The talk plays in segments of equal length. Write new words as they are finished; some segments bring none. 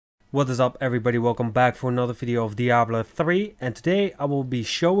What is up everybody, welcome back for another video of Diablo 3, and today I will be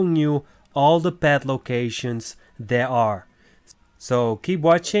showing you all the pet locations there are. So keep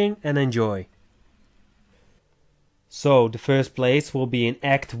watching and enjoy. So the first place will be in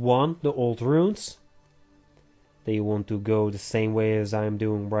Act 1, the old ruins. Then you want to go the same way as I am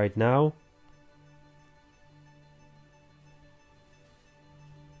doing right now.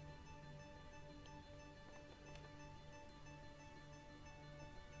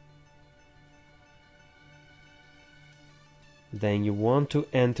 Then you want to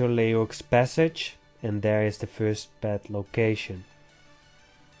enter Leok's Passage, and there is the first pet location.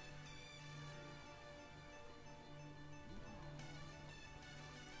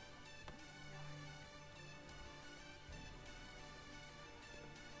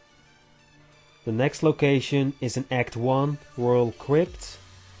 The next location is in Act 1, Royal Crypt.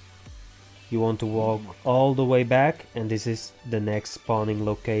 You want to walk all the way back, and this is the next spawning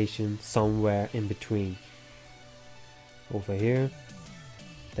location somewhere in between. Over here.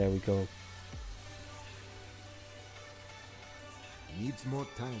 There we go. Needs more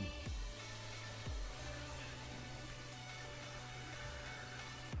time.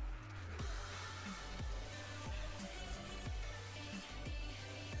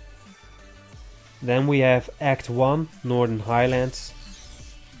 Then we have Act 1, Northern Highlands.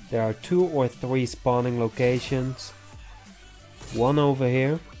 There are 2 or 3 spawning locations. One over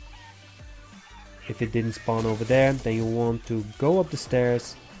here. If it didn't spawn over there, then you want to go up the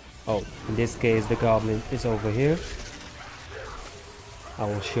stairs. Oh, in this case the goblin is over here. I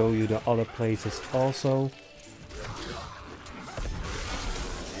will show you the other places also.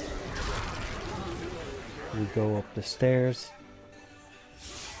 We go up the stairs.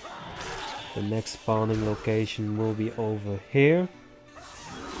 The next spawning location will be over here.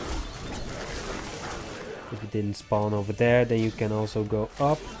 If it didn't spawn over there, then you can also go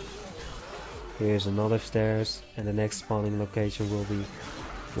up. Here's another stairs, and the next spawning location will be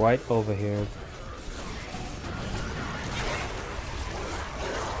right over here.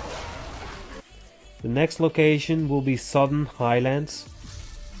 The next location will be Southern Highlands.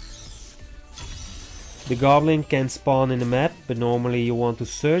 The goblin can spawn in the map, but normally you want to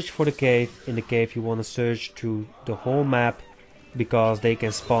search for the cave. In the cave you want to search through the whole map, because they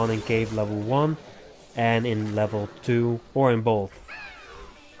can spawn in cave level 1 and in level 2 or in both.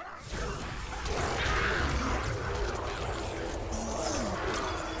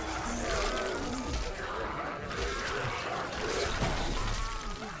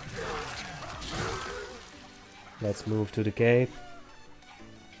 Let's move to the cave.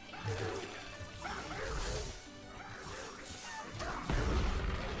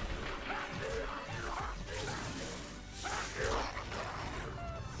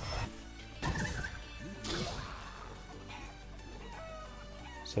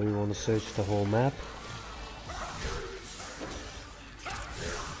 So we want to search the whole map.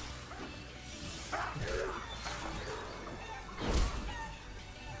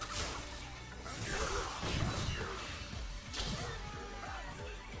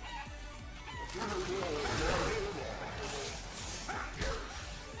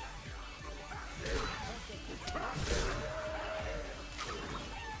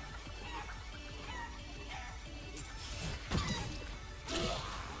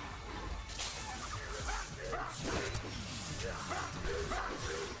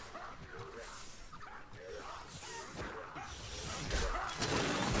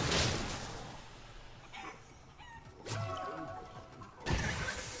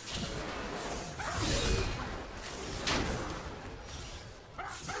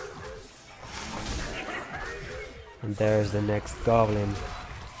 And there's the next goblin.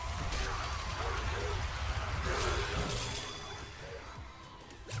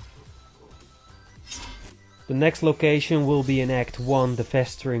 The next location will be in Act 1, the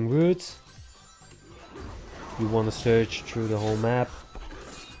Festering Roots. You want to search through the whole map.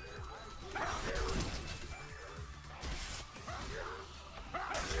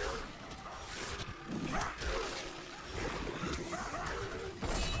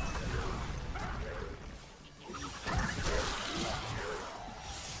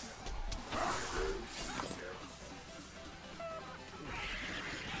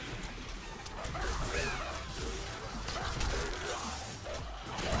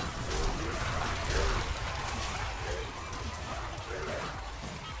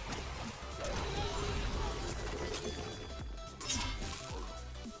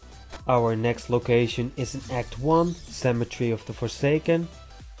 Our next location is in Act 1, Cemetery of the Forsaken.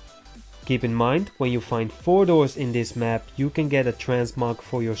 Keep in mind, when you find 4 doors in this map, you can get a transmog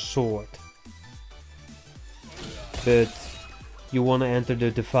for your sword. But you want to enter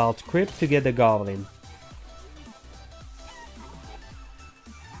the default crypt to get the goblin.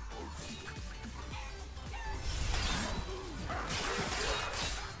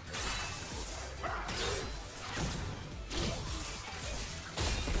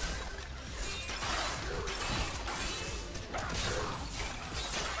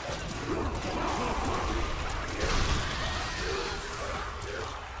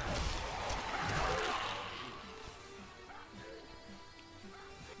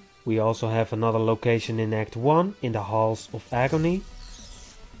 We also have another location in Act 1 in the Halls of Agony.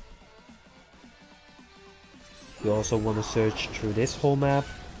 You also want to search through this whole map.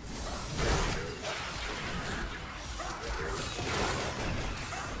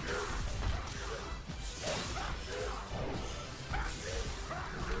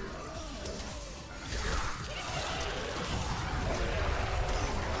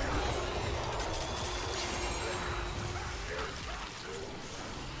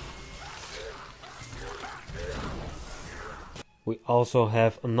 We also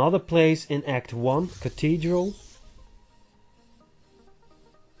have another place in Act 1, Cathedral.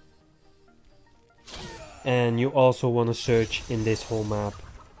 And you also want to search in this whole map.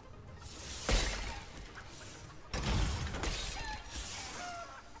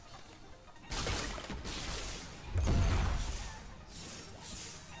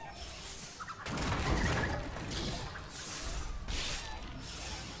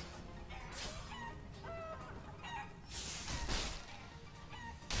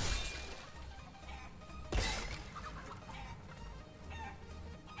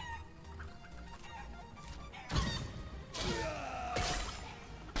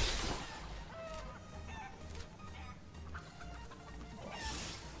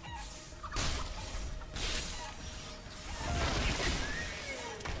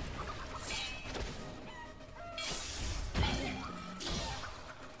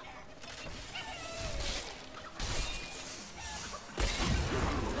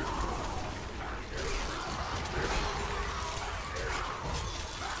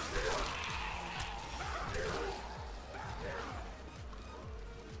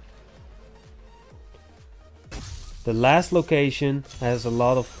 The last location has a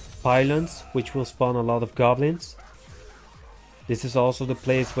lot of pylons, which will spawn a lot of goblins. This is also the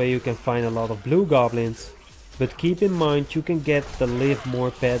place where you can find a lot of blue goblins, but keep in mind you can get the live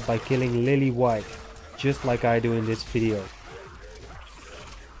more pet by killing Lily White, just like I do in this video.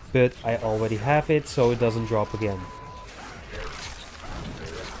 But I already have it, so it doesn't drop again.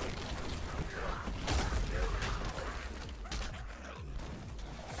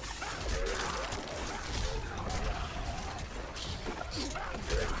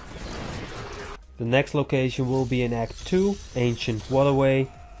 The next location will be in Act 2, Ancient Waterway.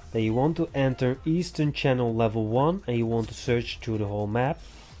 Then you want to enter Eastern Channel level 1 and you want to search through the whole map.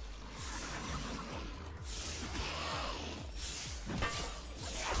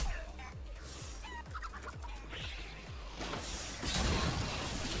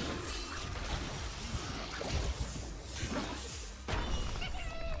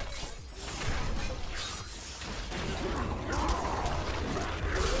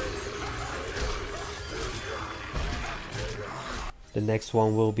 The next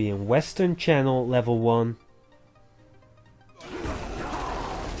one will be in Western Channel level 1.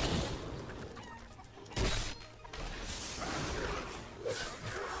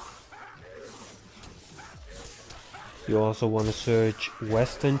 You also want to search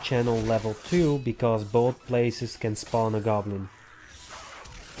Western Channel level 2 because both places can spawn a goblin.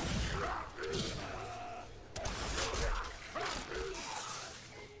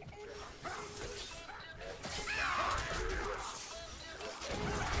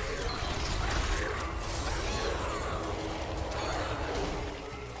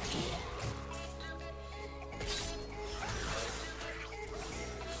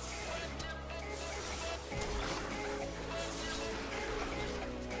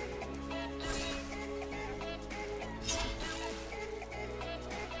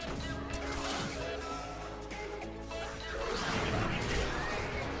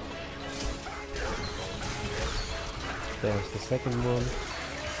 There's the second one.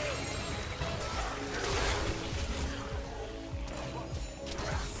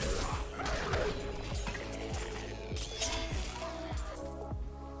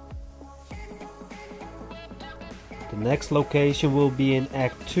 The next location will be in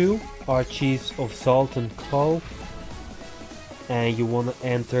Act 2, Archives of Zoltan Cove. And you want to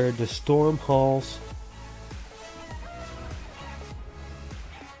enter the Storm Halls.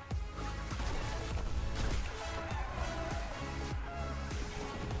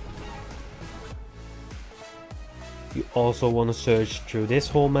 You also want to search through this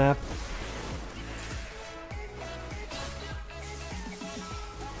whole map.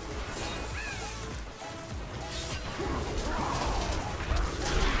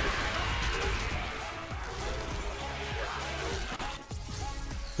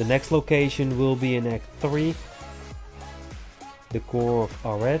 The next location will be in Act 3, the core of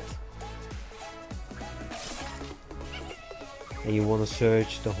Aret. And you want to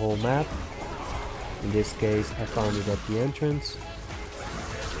search the whole map. In this case I found it at the entrance.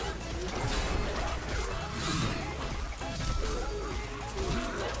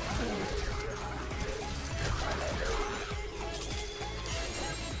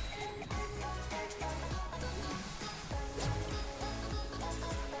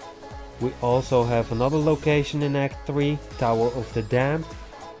 We also have another location in Act 3, Tower of the Damned.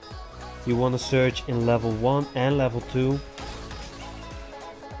 You want to search in level 1 and level 2.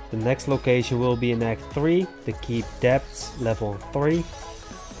 The next location will be in Act 3, the Keep Depths, level 3.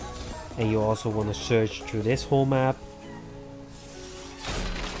 And you also want to search through this whole map.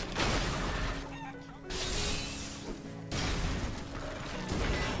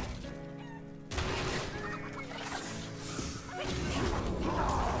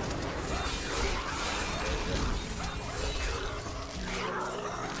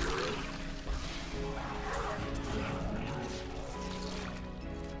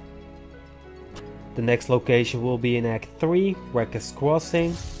 The next location will be in Act 3, Wrecker's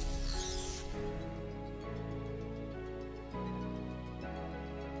Crossing.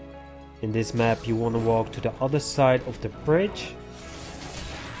 In this map you want to walk to the other side of the bridge.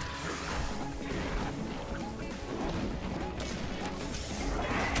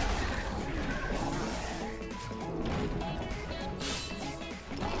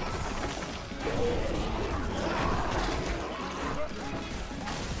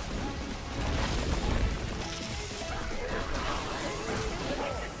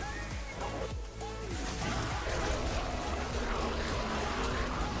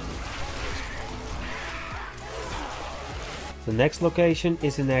 The next location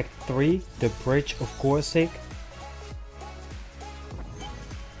is in Act 3, the Bridge of Corsic.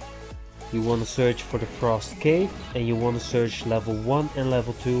 You want to search for the Frost Cave and you want to search level 1 and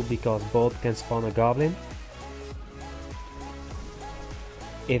level 2 because both can spawn a goblin.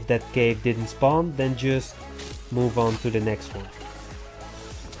 If that cave didn't spawn, then just move on to the next one.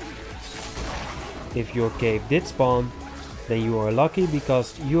 If your cave did spawn, then you are lucky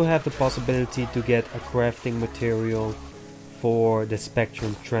because you have the possibility to get a crafting material for the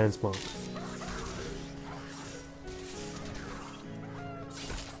Spectrum transmog.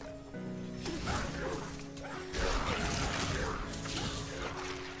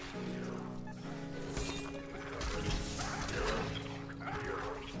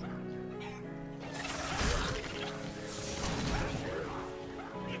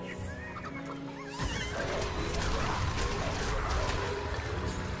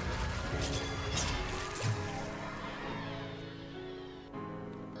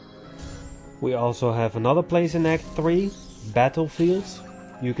 We also have another place in Act 3, Battlefields.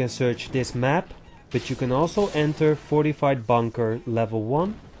 You can search this map, but you can also enter Fortified Bunker level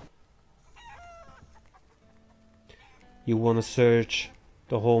 1. You want to search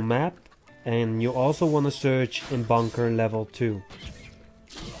the whole map, and you also want to search in Bunker level 2.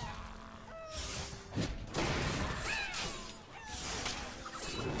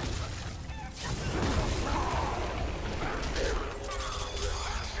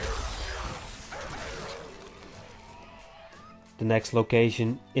 The next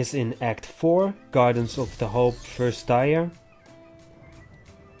location is in Act 4, Gardens of the Hope First Tier.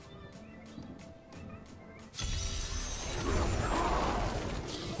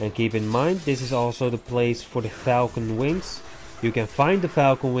 And keep in mind, this is also the place for the Falcon Wings. You can find the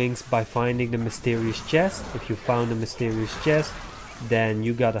Falcon Wings by finding the mysterious chest. If you found the mysterious chest, then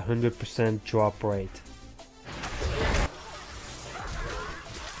you got 100% drop rate.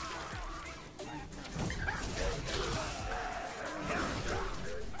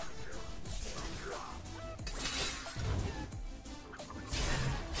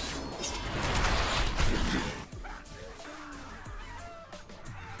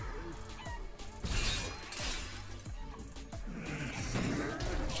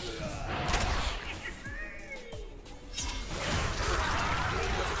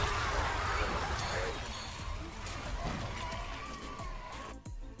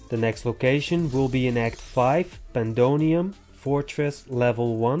 The next location will be in Act 5, Pandonium Fortress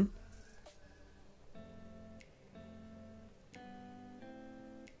level 1.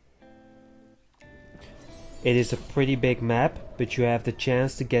 It is a pretty big map, but you have the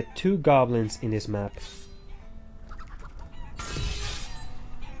chance to get 2 goblins in this map.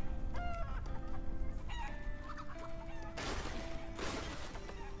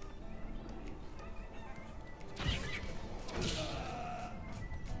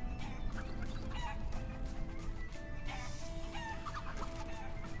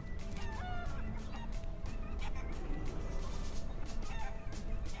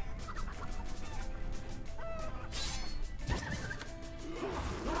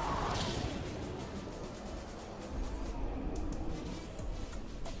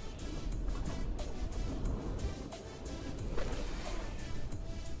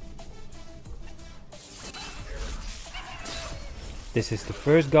 This is the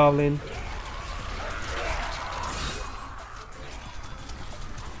first goblin.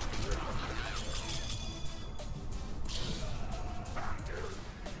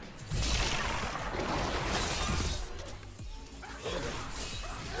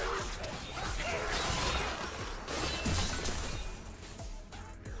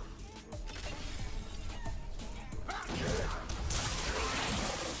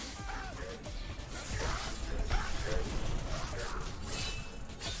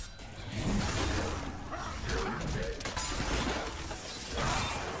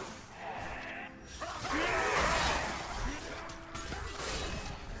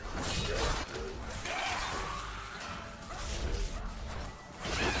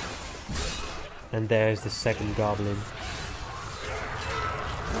 And there's the second goblin.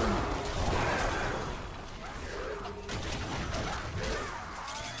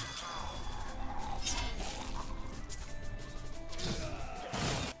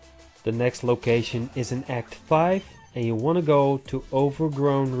 The next location is in Act 5, and you want to go to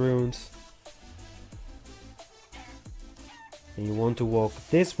Overgrown Ruins. And you want to walk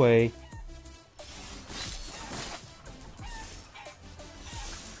this way.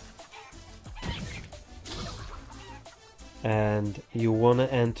 And you want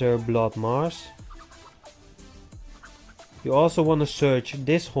to enter Blood Mars. You also want to search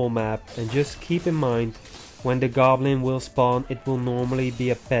this whole map, and just keep in mind, when the goblin will spawn, it will normally be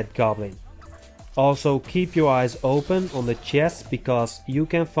a pet goblin. Also keep your eyes open on the chests, because you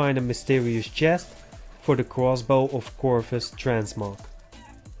can find a mysterious chest for the crossbow of Corvus transmog,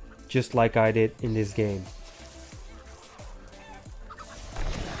 just like I did in this game.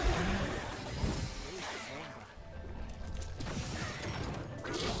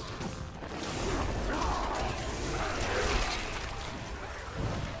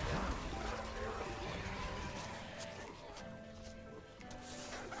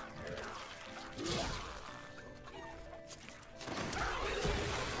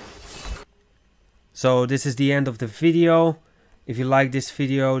 So this is the end of the video. If you like this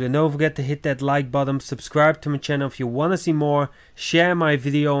video, then don't forget to hit that like button, subscribe to my channel if you want to see more, share my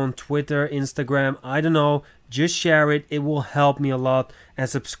video on Twitter, Instagram, I don't know, just share it, it will help me a lot, and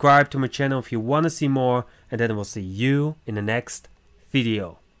subscribe to my channel if you want to see more, and then I will see you in the next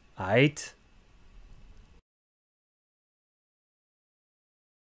video. Alright?